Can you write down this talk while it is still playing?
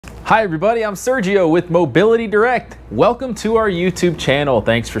Hi everybody, I'm Sergio with Mobility Direct. Welcome to our YouTube channel.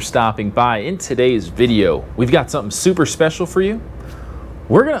 Thanks for stopping by. In today's video, we've got something super special for you.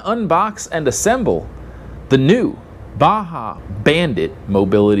 We're gonna unbox and assemble the new Baja Bandit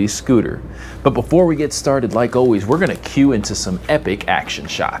mobility scooter. But before we get started, like always, we're gonna cue into some epic action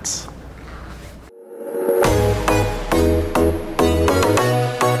shots.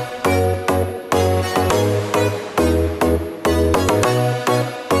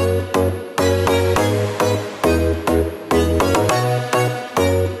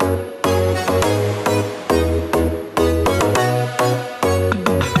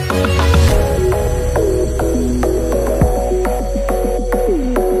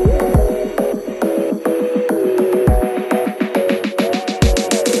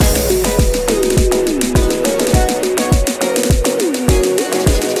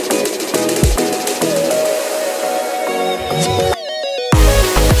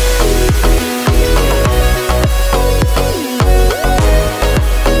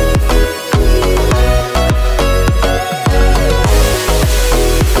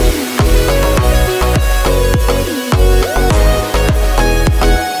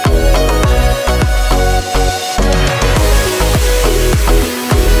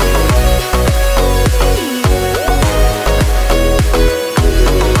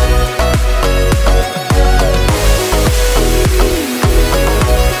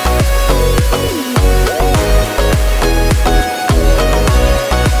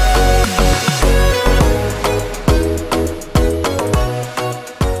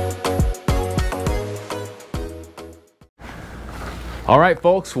 All right,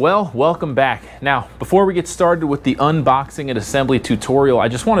 folks, well, welcome back. Now, before we get started with the unboxing and assembly tutorial, I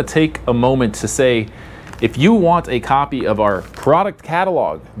just want to take a moment to say, if you want a copy of our product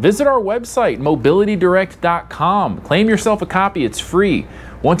catalog, visit our website, mobilitydirect.com. Claim yourself a copy, it's free.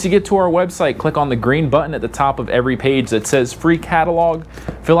 Once you get to our website, click on the green button at the top of every page that says free catalog,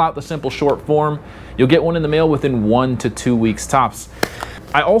 fill out the simple short form. You'll get one in the mail within 1 to 2 weeks tops.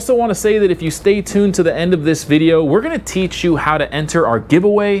 I also want to say that if you stay tuned to the end of this video, we're going to teach you how to enter our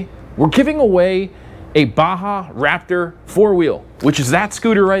giveaway. We're giving away a Baja Raptor 4-wheel, which is that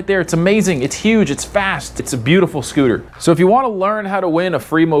scooter right there. It's amazing, it's huge, it's fast, it's a beautiful scooter. So if you want to learn how to win a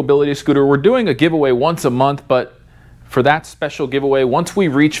free mobility scooter, we're doing a giveaway once a month, but for that special giveaway, once we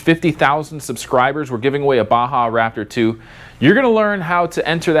reach 50,000 subscribers, we're giving away a Baja Raptor 2. You're going to learn how to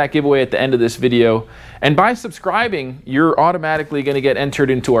enter that giveaway at the end of this video. And by subscribing, you're automatically going to get entered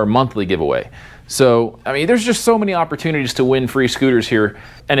into our monthly giveaway. So, I mean, there's just so many opportunities to win free scooters here.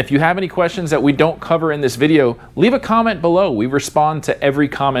 And if you have any questions that we don't cover in this video, leave a comment below. We respond to every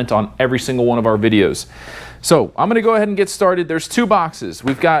comment on every single one of our videos. So I'm going to go ahead and get started. There's two boxes.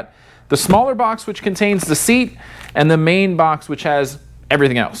 We've got the smaller box, which contains the seat, and the main box, which has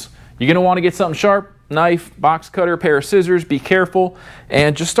everything else. You're going to want to get something sharp, knife, box cutter, pair of scissors, be careful,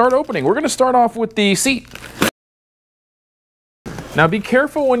 and just start opening. We're going to start off with the seat. Now be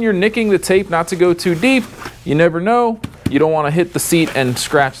careful when you're nicking the tape not to go too deep. You never know. You don't want to hit the seat and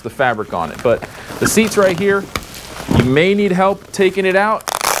scratch the fabric on it. But the seat's right here. You may need help taking it out.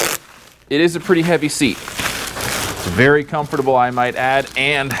 It is a pretty heavy seat. It's very comfortable, I might add,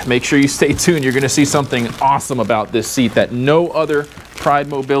 and make sure you stay tuned. You're going to see something awesome about this seat that no other Pride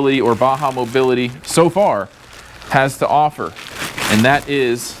Mobility or Baja Mobility so far has to offer, and that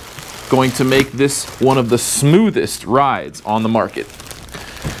is going to make this one of the smoothest rides on the market.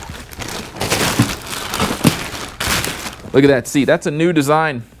 Look at that seat. That's a new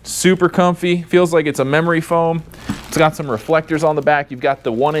design. Super comfy. Feels like it's a memory foam. It's got some reflectors on the back. You've got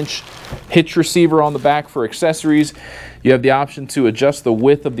the 1-inch hitch receiver on the back for accessories. You have the option to adjust the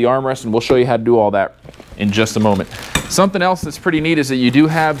width of the armrest, and we'll show you how to do all that in just a moment. Something else that's pretty neat is that you do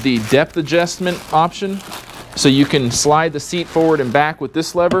have the depth adjustment option. So you can slide the seat forward and back with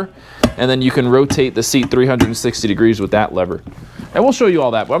this lever, and then you can rotate the seat 360 degrees with that lever. And we'll show you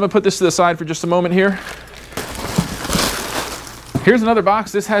all that, but I'm gonna put this to the side for just a moment here. Here's another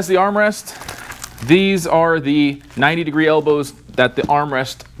box. This has the armrest. These are the 90-degree elbows that the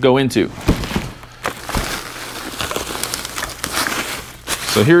armrest go into.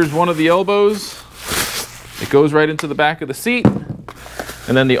 So here's one of the elbows. It goes right into the back of the seat,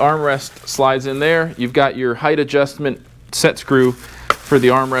 and then the armrest slides in there. You've got your height adjustment set screw for the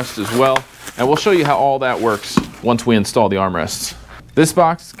armrest as well, and we'll show you how all that works once we install the armrests. This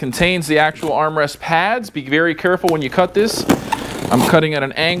box contains the actual armrest pads. Be very careful when you cut this. I'm cutting at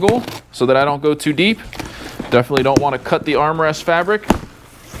an angle so that I don't go too deep. Definitely don't want to cut the armrest fabric.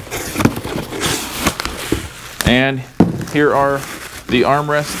 And here are the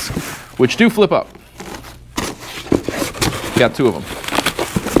armrests, which do flip up. Got two of them.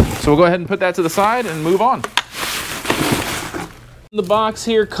 So we'll go ahead and put that to the side and move on. The box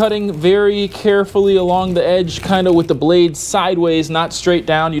here, cutting very carefully along the edge, kind of with the blade sideways, not straight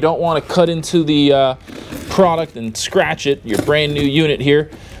down. You don't want to cut into the product and scratch it, your brand new unit here.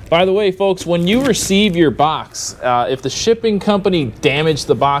 By the way, folks, when you receive your box, if the shipping company damaged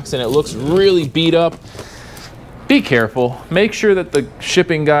the box and it looks really beat up, be careful. Make sure that the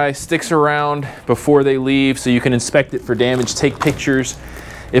shipping guy sticks around before they leave so you can inspect it for damage, take pictures.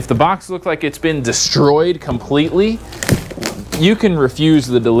 If the box looks like it's been destroyed completely, you can refuse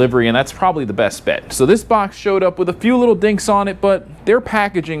the delivery, and that's probably the best bet. So this box showed up with a few little dinks on it, but their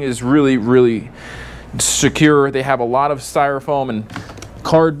packaging is really, really secure. They have a lot of styrofoam and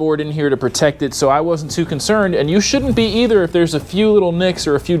cardboard in here to protect it, so I wasn't too concerned, and you shouldn't be either if there's a few little nicks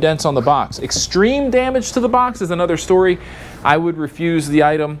or a few dents on the box. Extreme damage to the box is another story. I would refuse the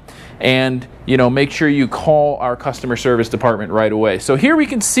item, and make sure you call our customer service department right away. So here we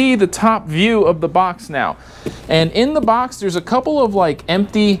can see the top view of the box now, and in the box there's a couple of like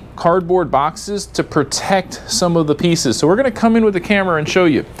empty cardboard boxes to protect some of the pieces. So we're going to come in with the camera and show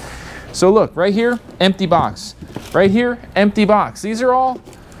you. So look, right here, empty box. Right here, empty box. These are all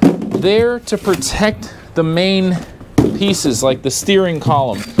there to protect the main pieces, like the steering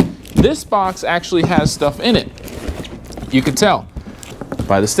column. This box actually has stuff in it. You can tell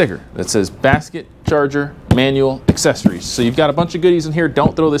by the sticker that says basket, charger, manual, accessories. So you've got a bunch of goodies in here.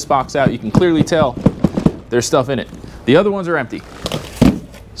 Don't throw this box out. You can clearly tell there's stuff in it. The other ones are empty.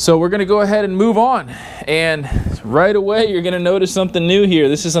 So we're gonna go ahead and move on. And right away, you're gonna notice something new here.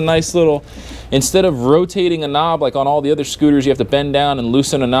 This is a nice little, instead of rotating a knob like on all the other scooters, you have to bend down and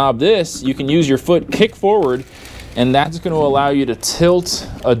loosen a knob. This, you can use your foot, kick forward, and that's gonna allow you to tilt,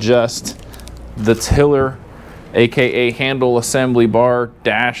 adjust the tiller, AKA handle, assembly, bar,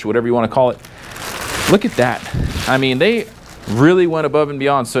 dash, whatever you wanna call it. Look at that. I mean, they really went above and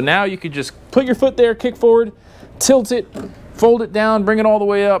beyond. So now you could just put your foot there, kick forward, tilt it, fold it down, bring it all the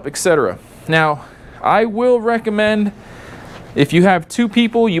way up, etc. Now, I will recommend if you have two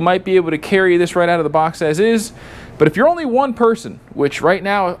people, you might be able to carry this right out of the box as is. But if you're only one person, which right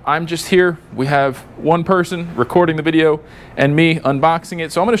now I'm just here, we have one person recording the video and me unboxing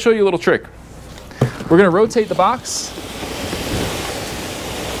it. So I'm going to show you a little trick. We're going to rotate the box,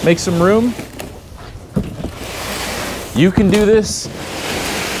 make some room. You can do this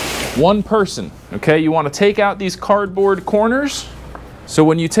one person, okay? You want to take out these cardboard corners. So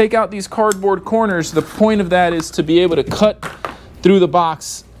when you take out these cardboard corners, the point of that is to be able to cut through the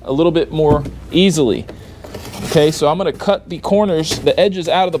box a little bit more easily. Okay, so I'm going to cut the corners, the edges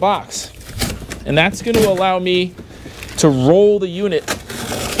out of the box. And that's going to allow me to roll the unit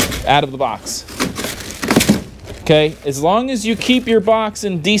out of the box. Okay, as long as you keep your box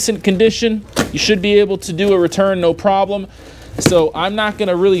in decent condition, you should be able to do a return no problem. So I'm not going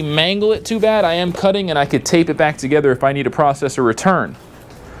to really mangle it too bad. I am cutting, and I could tape it back together if I need to process a return.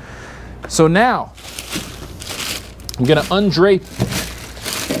 So now I'm going to undrape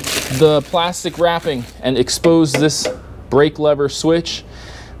the plastic wrapping and expose this brake lever switch.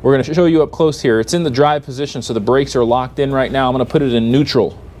 We're going to show you up close here. It's in the drive position, so the brakes are locked in right now. I'm going to put it in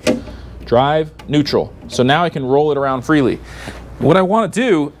neutral. Drive, neutral. So now I can roll it around freely. What I want to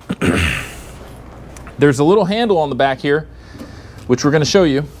do, there's a little handle on the back here, which we're going to show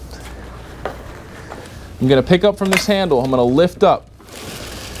you. I'm going to pick up from this handle. I'm going to lift up.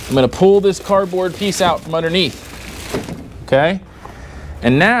 I'm going to pull this cardboard piece out from underneath. Okay?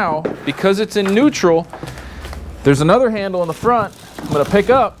 And now, because it's in neutral, there's another handle in the front. I'm going to pick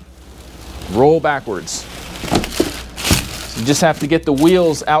up, roll backwards. So you just have to get the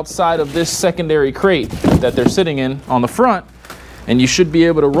wheels outside of this secondary crate that they're sitting in on the front, and you should be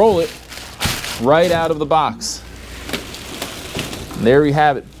able to roll it right out of the box. And there we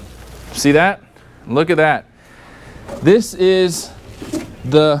have it. See that? Look at that. This is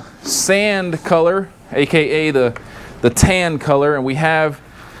the sand color, aka the tan color, and we have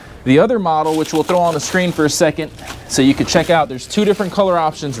the other model, which we'll throw on the screen for a second so you can check out. There's two different color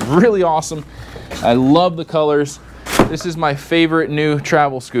options, really awesome. I love the colors. This is my favorite new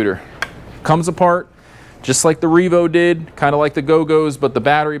travel scooter. Comes apart just like the Revo did, kind of like the Go-Go's, but the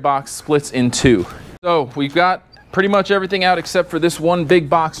battery box splits in two. So we've got pretty much everything out except for this one big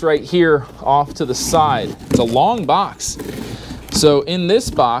box right here off to the side. It's a long box. So in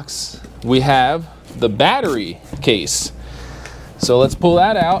this box, we have the battery case. So let's pull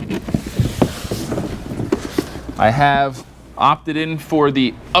that out. I have opted in for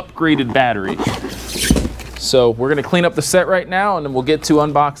the upgraded battery. So we're gonna clean up the set right now, and then we'll get to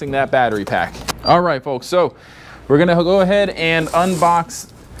unboxing that battery pack. All right, folks, so we're gonna go ahead and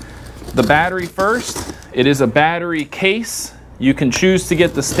unbox the battery first. It is a battery case. You can choose to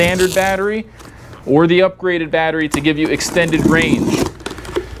get the standard battery or the upgraded battery to give you extended range.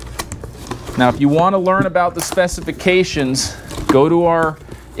 Now, if you want to learn about the specifications, go to our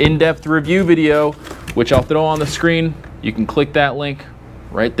in-depth review video, which I'll throw on the screen. You can click that link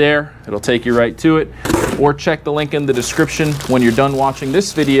right there. It'll take you right to it. Or check the link in the description when you're done watching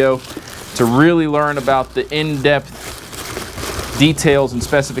this video to really learn about the in-depth details and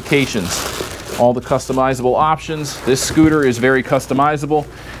specifications. All the customizable options. This scooter is very customizable.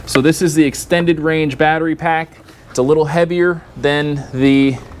 So this is the extended range battery pack. It's a little heavier than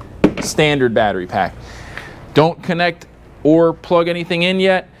the standard battery pack. Don't connect or plug anything in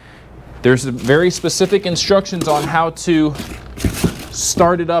yet. There's very specific instructions on how to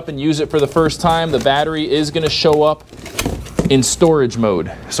start it up and use it for the first time. The battery is going to show up in storage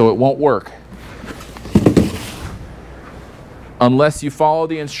mode, so it won't work unless you follow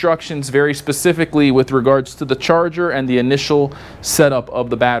the instructions very specifically with regards to the charger and the initial setup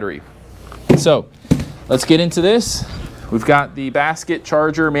of the battery. So let's get into this. We've got the basket,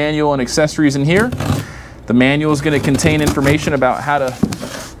 charger, manual, and accessories in here. The manual is going to contain information about how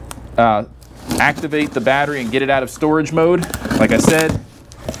to activate the battery and get it out of storage mode. Like I said,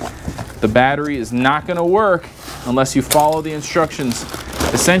 the battery is not going to work unless you follow the instructions.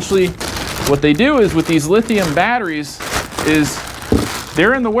 Essentially, what they do is with these lithium batteries is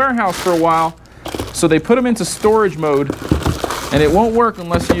they're in the warehouse for a while, so they put them into storage mode, and it won't work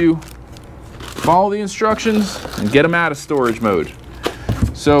unless you follow the instructions and get them out of storage mode.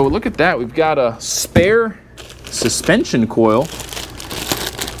 So look at that, we've got a spare suspension coil.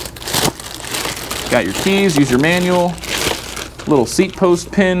 Got your keys, use your manual, little seat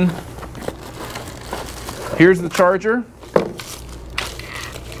post pin. Here's the charger.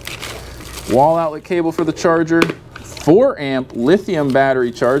 Wall outlet cable for the charger. 4-amp lithium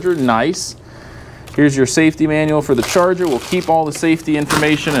battery charger, nice. Here's your safety manual for the charger. We'll keep all the safety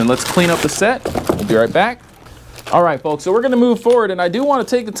information and let's clean up the set. We'll be right back. All right, folks, so we're gonna move forward, and I do wanna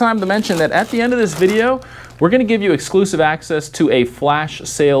take the time to mention that at the end of this video, we're gonna give you exclusive access to a flash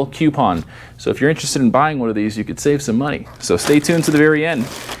sale coupon. So if you're interested in buying one of these, you could save some money. So stay tuned to the very end.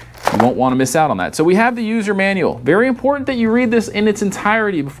 You won't wanna miss out on that. So we have the user manual. Very important that you read this in its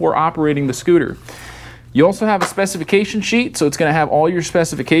entirety before operating the scooter. You also have a specification sheet, so it's going to have all your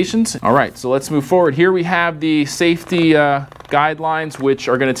specifications. All right, so let's move forward. Here we have the safety guidelines, which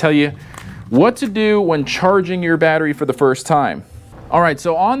are going to tell you what to do when charging your battery for the first time. All right,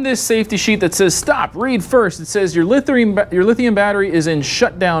 so on this safety sheet that says stop, read first, it says your lithium battery is in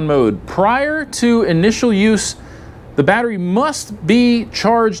shutdown mode. Prior to initial use, the battery must be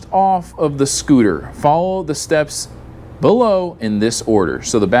charged off of the scooter. Follow the steps below in this order.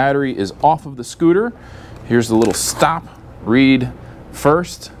 So the battery is off of the scooter. Here's the little stop, read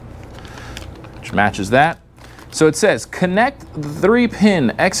first, which matches that. So it says connect the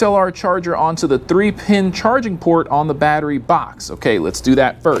 3-pin XLR charger onto the 3-pin charging port on the battery box. Okay, let's do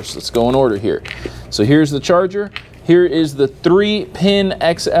that first. Let's go in order here. So here's the charger. Here is the 3-pin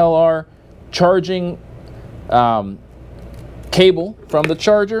XLR charging cable from the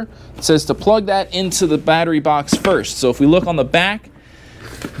charger. It says to plug that into the battery box first. So if we look on the back,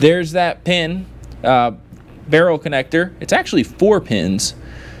 there's that pin, barrel connector. It's actually 4 pins.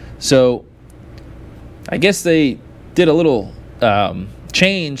 So I guess they did a little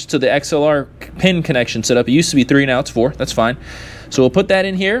change to the XLR pin connection setup. It used to be 3, now it's 4. That's fine. So we'll put that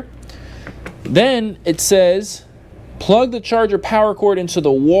in here. Then it says plug the charger power cord into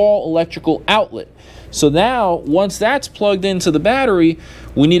the wall electrical outlet. So now, once that's plugged into the battery,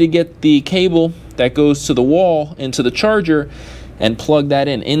 we need to get the cable that goes to the wall into the charger and plug that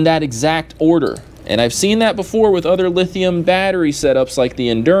in that exact order. And I've seen that before with other lithium battery setups like the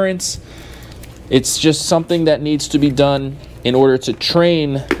Endurance. It's just something that needs to be done in order to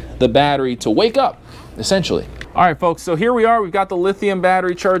train the battery to wake up, essentially. All right, folks, so here we are. We've got the lithium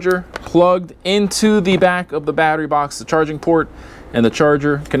battery charger plugged into the back of the battery box, the charging port and the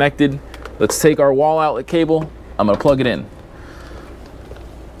charger connected. Let's take our wall outlet cable. I'm gonna plug it in.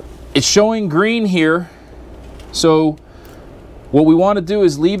 It's showing green here. So what we wanna do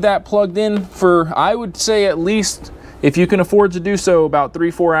is leave that plugged in for, I would say at least, if you can afford to do so, about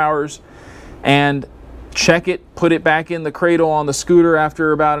 3-4 hours, and check it, put it back in the cradle on the scooter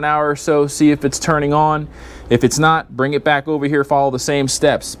after about an hour or so, see if it's turning on. If it's not, bring it back over here, follow the same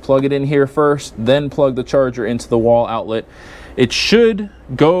steps. Plug it in here first, then plug the charger into the wall outlet. It should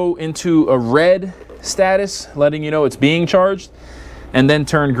go into a red status, letting you know it's being charged, and then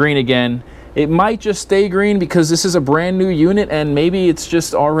turn green again. It might just stay green because this is a brand new unit, and maybe it's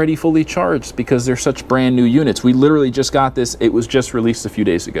just already fully charged because they're such brand new units. We literally just got this. It was just released a few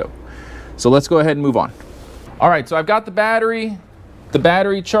days ago. So let's go ahead and move on. All right, so I've got the battery. The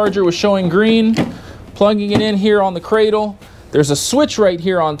battery charger was showing green. Plugging it in here on the cradle. There's a switch right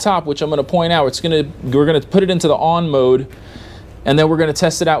here on top, which I'm going to point out. We're going to put it into the on mode, and then we're going to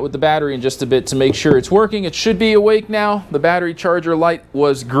test it out with the battery in just a bit to make sure it's working. It should be awake now. The battery charger light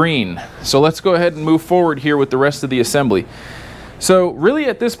was green. So let's go ahead and move forward here with the rest of the assembly. So really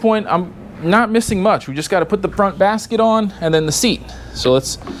at this point, I'm not missing much. We just got to put the front basket on and then the seat. So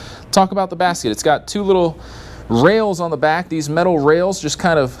let's talk about the basket. It's got two little rails on the back. These metal rails just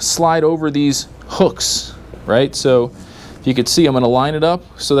kind of slide over these hooks, right? So if you could see, I'm going to line it up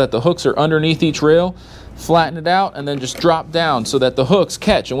so that the hooks are underneath each rail, flatten it out, and then just drop down so that the hooks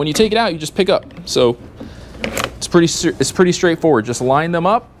catch. And when you take it out, you just pick up. So it's pretty straightforward. Just line them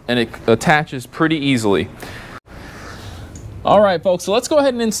up and it attaches pretty easily. All right, folks, so let's go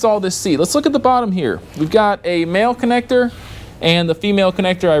ahead and install this seat. Let's look at the bottom here. We've got a male connector and the female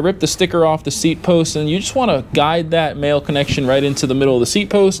connector. I ripped the sticker off the seat post, and you just want to guide that male connection right into the middle of the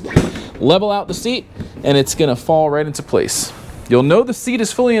seat post, level out the seat, and it's going to fall right into place. You'll know the seat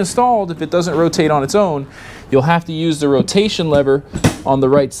is fully installed if it doesn't rotate on its own. You'll have to use the rotation lever on the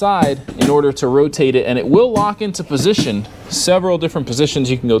right side in order to rotate it, and it will lock into position, several different positions.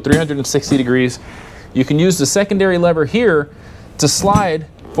 You can go 360 degrees. You can use the secondary lever here to slide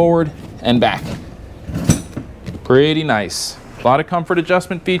forward and back. Pretty nice. A lot of comfort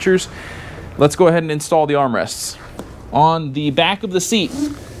adjustment features. Let's go ahead and install the armrests. On the back of the seat,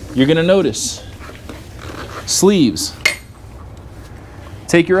 you're going to notice sleeves.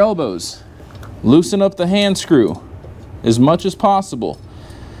 Take your elbows. Loosen up the hand screw as much as possible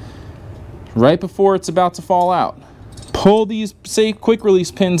right before it's about to fall out. Pull these safe quick release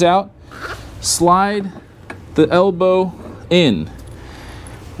pins out. Slide the elbow in.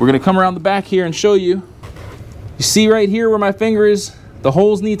 We're going to come around the back here and show you. You see right here where my finger is? The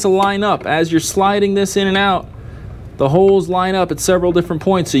holes need to line up. As you're sliding this in and out, the holes line up at several different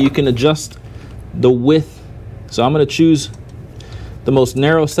points so you can adjust the width. So I'm going to choose the most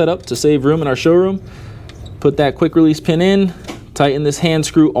narrow setup to save room in our showroom. Put that quick release pin in. Tighten this hand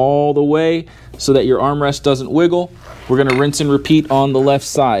screw all the way so that your armrest doesn't wiggle. We're going to rinse and repeat on the left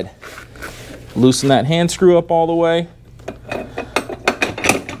side. Loosen that hand screw up all the way.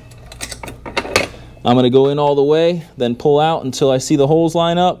 I'm going to go in all the way, then pull out until I see the holes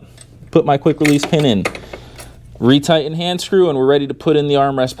line up. Put my quick release pin in. Retighten hand screw, and we're ready to put in the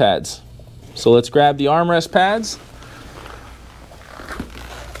armrest pads. So let's grab the armrest pads.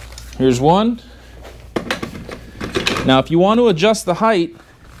 Here's one. Now if you want to adjust the height,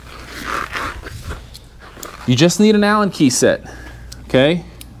 you just need an Allen key set. Okay?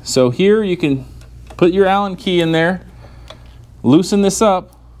 So here you can put your Allen key in there, loosen this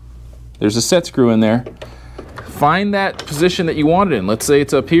up. There's a set screw in there. Find that position that you want it in. Let's say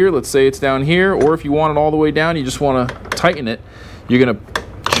it's up here, let's say it's down here, or if you want it all the way down, you just want to tighten it. You're going to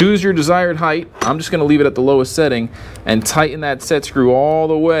choose your desired height. I'm just going to leave it at the lowest setting and tighten that set screw all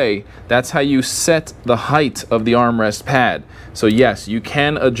the way. That's how you set the height of the armrest pad. So yes, you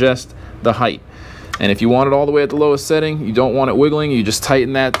can adjust the height. And if you want it all the way at the lowest setting, you don't want it wiggling, you just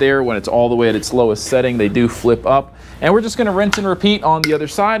tighten that there. When it's all the way at its lowest setting, they do flip up. And we're just going to rinse and repeat on the other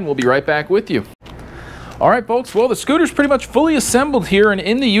side, and we'll be right back with you. All right, folks, well, the scooter's pretty much fully assembled here, and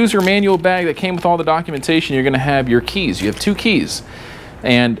in the user manual bag that came with all the documentation, you're going to have your keys. You have 2 keys,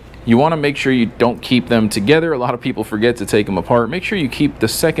 and you want to make sure you don't keep them together. A lot of people forget to take them apart. Make sure you keep the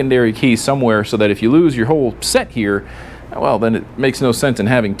secondary key somewhere so that if you lose your whole set here, well, then it makes no sense in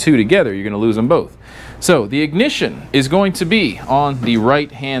having 2 together. You're going to lose them both. So the ignition is going to be on the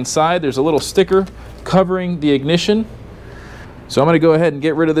right-hand side. There's a little sticker covering the ignition. So I'm going to go ahead and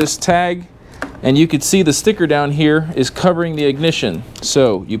get rid of this tag, and you can see the sticker down here is covering the ignition.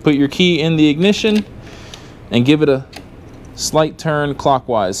 So you put your key in the ignition and give it a slight turn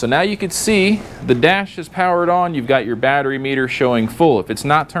clockwise. So now you can see the dash is powered on. You've got your battery meter showing full. If it's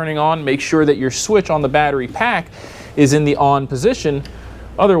not turning on, make sure that your switch on the battery pack is in the on position.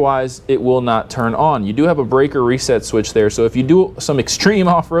 Otherwise, it will not turn on. You do have a breaker reset switch there, so if you do some extreme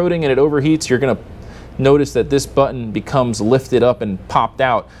off-roading and it overheats, you're going to notice that this button becomes lifted up and popped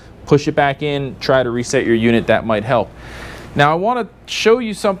out. Push it back in, try to reset your unit. That might help. Now, I want to show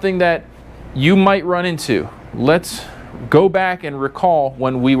you something that you might run into. Let's go back and recall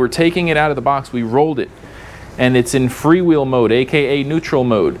when we were taking it out of the box, we rolled it, and it's in freewheel mode, aka neutral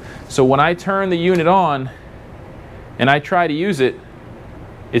mode. So when I turn the unit on and I try to use it,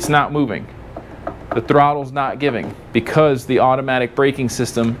 it's not moving. The throttle's not giving because the automatic braking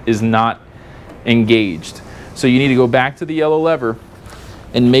system is not engaged. So you need to go back to the yellow lever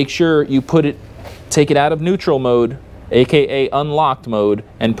and make sure you take it out of neutral mode, aka unlocked mode,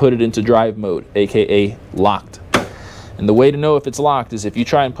 and put it into drive mode, aka locked. And the way to know if it's locked is if you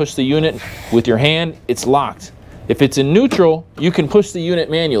try and push the unit with your hand, it's locked. If it's in neutral, you can push the unit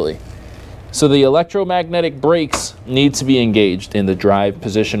manually. So the electromagnetic brakes need to be engaged in the drive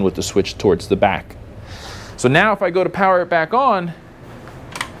position with the switch towards the back. So now if I go to power it back on,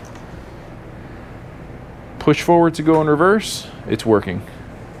 push forward to go in reverse, it's working.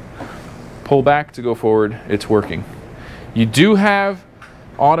 Pull back to go forward, it's working. You do have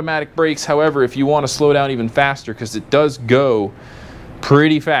automatic brakes, however, if you want to slow down even faster, because it does go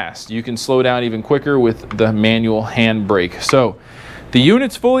pretty fast, you can slow down even quicker with the manual hand brake. So the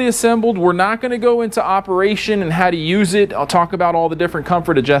unit's fully assembled. We're not going to go into operation and how to use it. I'll talk about all the different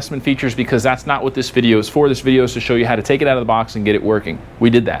comfort adjustment features because that's not what this video is for. This video is to show you how to take it out of the box and get it working. We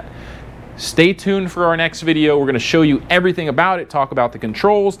did that. Stay tuned for our next video. We're going to show you everything about it, talk about the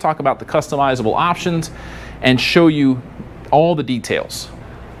controls, talk about the customizable options, and show you all the details.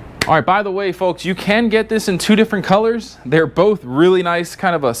 All right, by the way, folks, you can get this in 2 different colors. They're both really nice,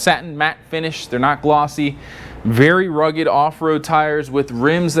 kind of a satin matte finish. They're not glossy. Very rugged off-road tires with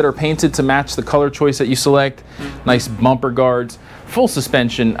rims that are painted to match the color choice that you select. Nice bumper guards, full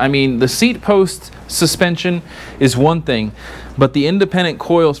suspension. I mean, the seat post suspension is one thing, but the independent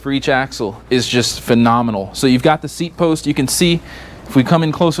coils for each axle is just phenomenal. So you've got the seat post. You can see, if we come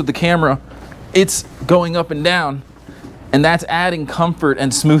in close with the camera, it's going up and down, and that's adding comfort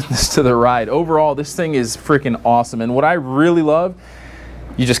and smoothness to the ride. Overall, this thing is freaking awesome. And what I really love,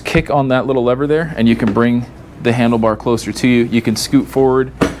 you just kick on that little lever there and you can bring the handlebar closer to you. You can scoot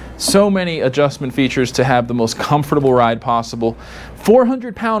forward. So many adjustment features to have the most comfortable ride possible.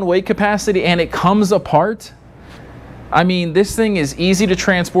 400-pound weight capacity, and it comes apart. I mean, this thing is easy to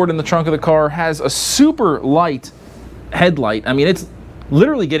transport in the trunk of the car, has a super light headlight. I mean, it's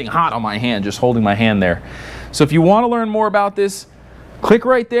literally getting hot on my hand just holding my hand there. So if you want to learn more about this, click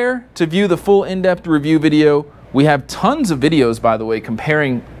right there to view the full in-depth review video. We have tons of videos, by the way,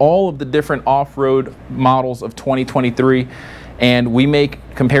 comparing all of the different off-road models of 2023, and we make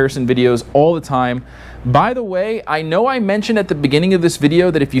comparison videos all the time. By the way, I know I mentioned at the beginning of this video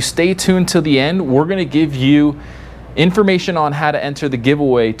that if you stay tuned till the end, we're going to give you information on how to enter the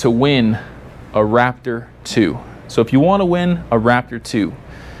giveaway to win a Raptor 2. So if you want to win a Raptor 2,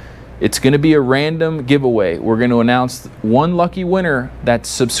 it's going to be a random giveaway. We're going to announce one lucky winner that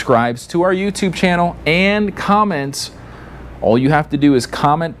subscribes to our YouTube channel and comments. All you have to do is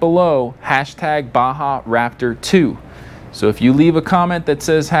comment below hashtag Baja Raptor 2. So if you leave a comment that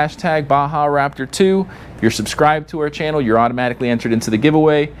says hashtag Baja Raptor 2, if you're subscribed to our channel, you're automatically entered into the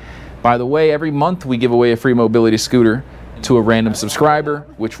giveaway. By the way, every month we give away a free mobility scooter to a random subscriber,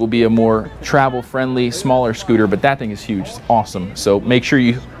 which will be a more travel-friendly, smaller scooter, but that thing is huge. It's awesome. So make sure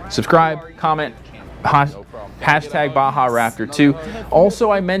you subscribe, comment, hashtag Baja Raptor 2. Also,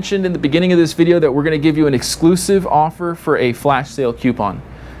 I mentioned in the beginning of this video that we're going to give you an exclusive offer for a flash sale coupon.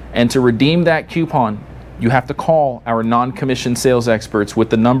 And to redeem that coupon, you have to call our non-commissioned sales experts with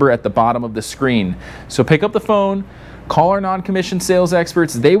the number at the bottom of the screen. So pick up the phone, call our non-commissioned sales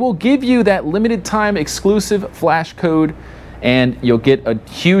experts. They will give you that limited time exclusive flash code, and you'll get a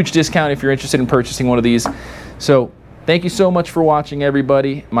huge discount if you're interested in purchasing one of these. So thank you so much for watching,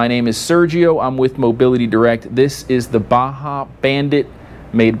 everybody. My name is Sergio. I'm with Mobility Direct. This is the Baja Bandit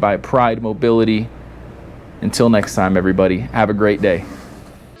made by Pride Mobility. Until next time, everybody, have a great day.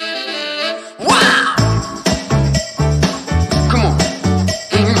 Wow! Come on,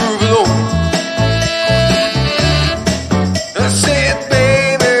 move it over. I said,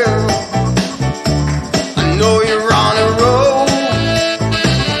 baby, I know you're on a roll.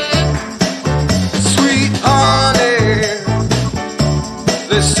 Sweet honey,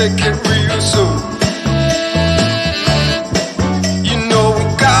 let's take it.